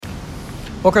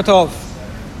Boker Tov.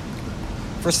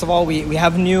 First of all, we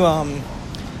have new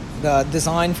the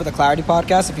design for the Clarity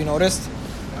podcast, if you noticed.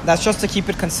 That's just to keep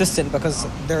it consistent because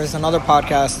there is another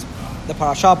podcast, the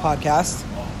Parashah podcast.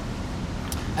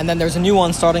 And then there's a new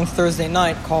one starting Thursday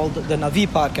night called the Navi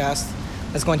podcast.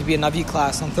 There's going to be a Navi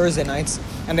class on Thursday nights.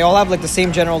 And they all have like the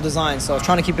same general design, so I was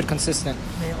trying to keep it consistent.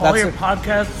 All your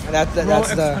podcasts grow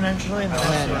exponentially.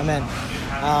 Amen.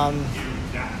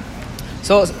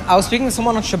 So I was speaking to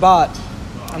someone on Shabbat,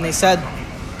 and they said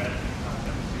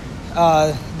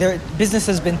their business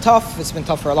has been tough. It's been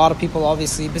tough for a lot of people,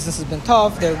 obviously. Business has been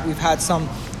tough. We've had some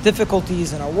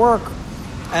difficulties in our work,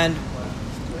 and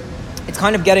it's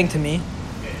kind of getting to me.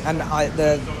 And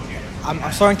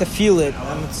I'm starting to feel it,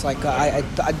 and it's like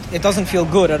it doesn't feel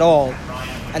good at all.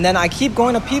 And then I keep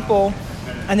going to people,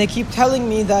 and they keep telling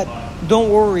me that, don't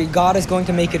worry, God is going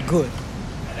to make it good.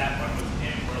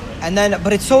 And then,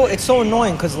 but it's so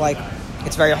annoying because like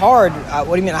it's very hard.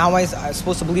 What do you mean? How am I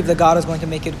supposed to believe that God is going to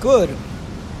make it good?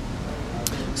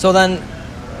 So then,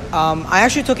 I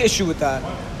actually took issue with that,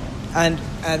 and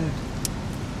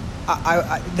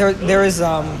there is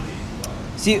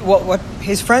see what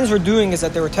his friends were doing is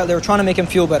that they were trying to make him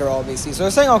feel better, obviously. So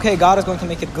they're saying, okay, God is going to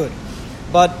make it good,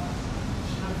 but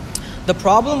the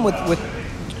problem with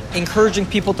encouraging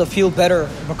people to feel better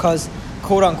because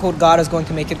quote unquote God is going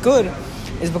to make it good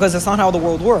is because that's not how the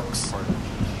world works.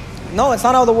 No, it's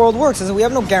not how the world works. We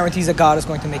have no guarantees that God is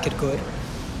going to make it good.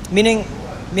 Meaning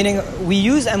we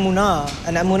use emunah,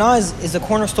 and emunah is the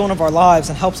cornerstone of our lives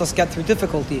and helps us get through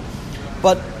difficulty.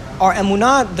 But our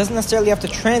emunah doesn't necessarily have to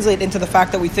translate into the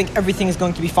fact that we think everything is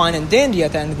going to be fine and dandy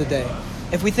at the end of the day.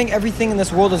 If we think everything in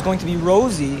this world is going to be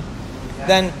rosy,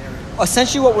 then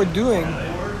essentially what we're doing...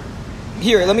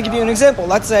 Here, let me give you an example.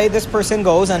 Let's say this person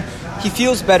goes and he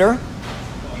feels better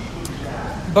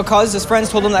because his friends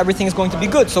told him that everything is going to be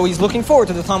good. So he's looking forward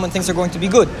to the time when things are going to be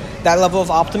good. That level of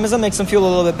optimism makes him feel a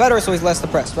little bit better, so he's less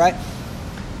depressed, right?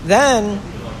 Then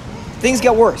things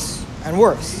get worse and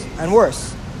worse and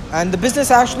worse. And the business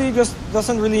actually just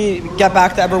doesn't really get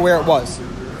back to ever where it was.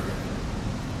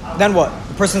 Then what?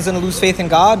 The person's going to lose faith in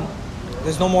God?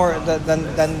 There's no more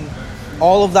than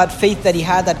all of that faith that he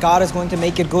had that God is going to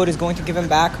make it good is going to give him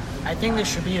back. I think there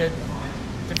should be a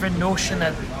different notion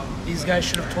that these guys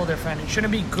should have told their friend. It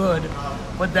shouldn't be good,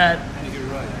 but that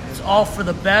it's all for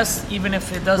the best, even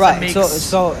if it doesn't make sense.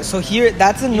 So here,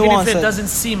 that's a nuance. Even if it doesn't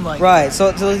seem like right. it.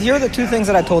 So here are the two things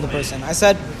that I told the person. I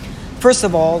said, first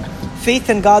of all, faith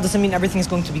in God doesn't mean everything is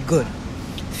going to be good.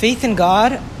 Faith in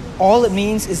God, all it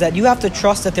means is that you have to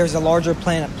trust that there's a larger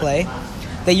plan at play,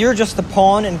 that you're just a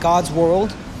pawn in God's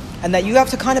world, and that you have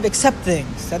to kind of accept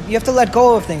things, that you have to let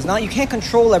go of things. Now, you can't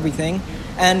control everything,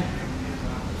 and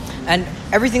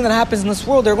everything that happens in this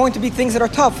world, there are going to be things that are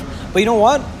tough. But you know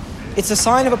what? It's a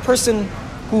sign of a person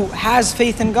who has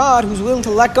faith in God, who's willing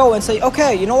to let go and say,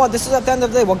 okay, you know what? This is at the end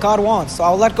of the day what God wants, so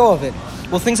I'll let go of it.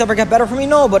 Will things ever get better for me?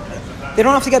 No, but they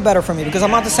don't have to get better for me because I'm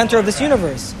not the center of this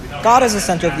universe. God is the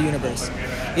center of the universe.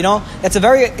 You know, it's a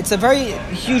very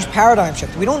huge paradigm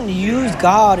shift. We don't use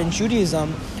God in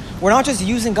Judaism. We're not just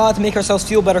using God to make ourselves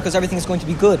feel better because everything is going to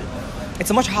be good.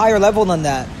 It's a much higher level than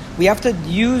that. We have to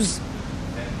use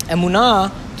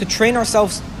emunah to train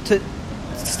ourselves to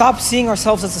stop seeing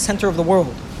ourselves as the center of the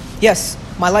world. Yes,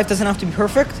 my life doesn't have to be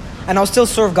perfect, and I'll still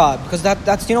serve God because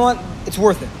that's you know what? It's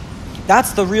worth it.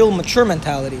 That's the real mature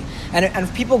mentality. And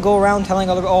if people go around telling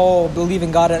other, oh, believe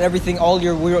in God and everything, all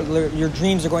your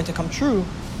dreams are going to come true,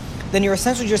 then you're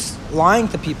essentially just lying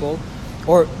to people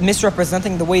or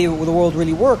misrepresenting the way the world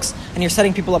really works, and you're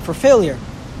setting people up for failure.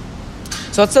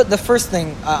 So that's the first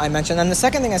thing I mentioned. And the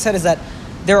second thing I said is that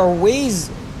there are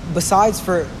ways, besides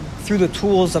through the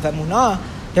tools of emunah,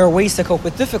 there are ways to cope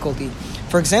with difficulty.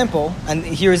 For example, and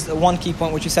here's one key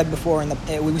point which you said before,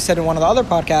 we said in one of the other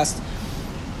podcasts,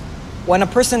 when a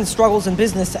person struggles in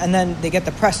business and then they get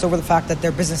depressed over the fact that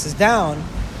their business is down,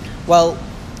 well,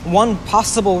 one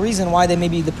possible reason why they may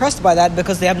be depressed by that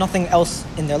because they have nothing else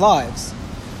in their lives.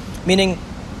 Meaning,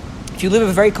 if you live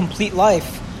a very complete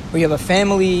life where you have a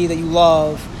family that you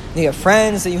love, and you have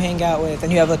friends that you hang out with,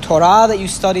 and you have a Torah that you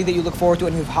study that you look forward to,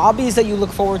 and you have hobbies that you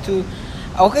look forward to,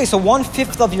 okay, so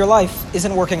 1/5 of your life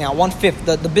isn't working out.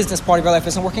 1/5, the business part of your life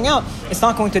isn't working out. It's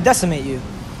not going to decimate you.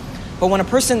 But when a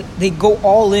person, they go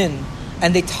all in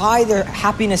and they tie their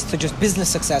happiness to just business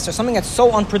success or something that's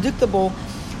so unpredictable,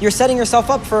 you're setting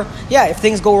yourself up for, if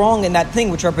things go wrong in that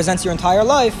thing which represents your entire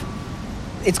life,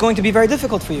 it's going to be very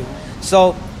difficult for you.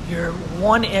 So your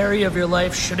one area of your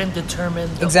life shouldn't determine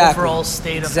the overall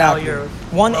state of how your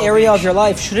one area of your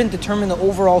life shouldn't determine the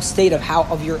overall state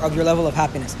of your level of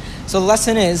happiness. So the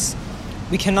lesson is,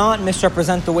 we cannot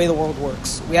misrepresent the way the world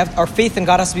works. Our faith in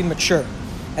God has to be mature.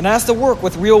 And it has to work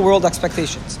with real world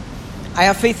expectations. I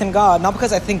have faith in God, not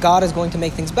because I think God is going to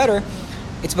make things better.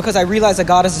 It's because I realize that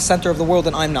God is the center of the world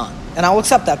and I'm not. And I will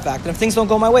accept that fact. And if things don't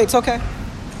go my way, it's okay.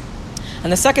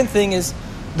 And the second thing is,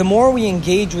 the more we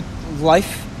engage with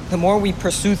life, the more we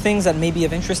pursue things that may be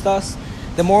of interest to us,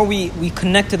 the more we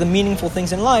connect to the meaningful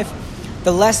things in life,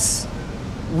 the less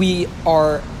we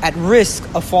are at risk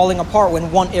of falling apart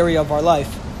when one area of our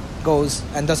life goes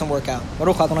and doesn't work out.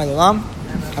 Baruch Adonai L'olam.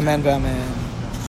 Amen. Amen.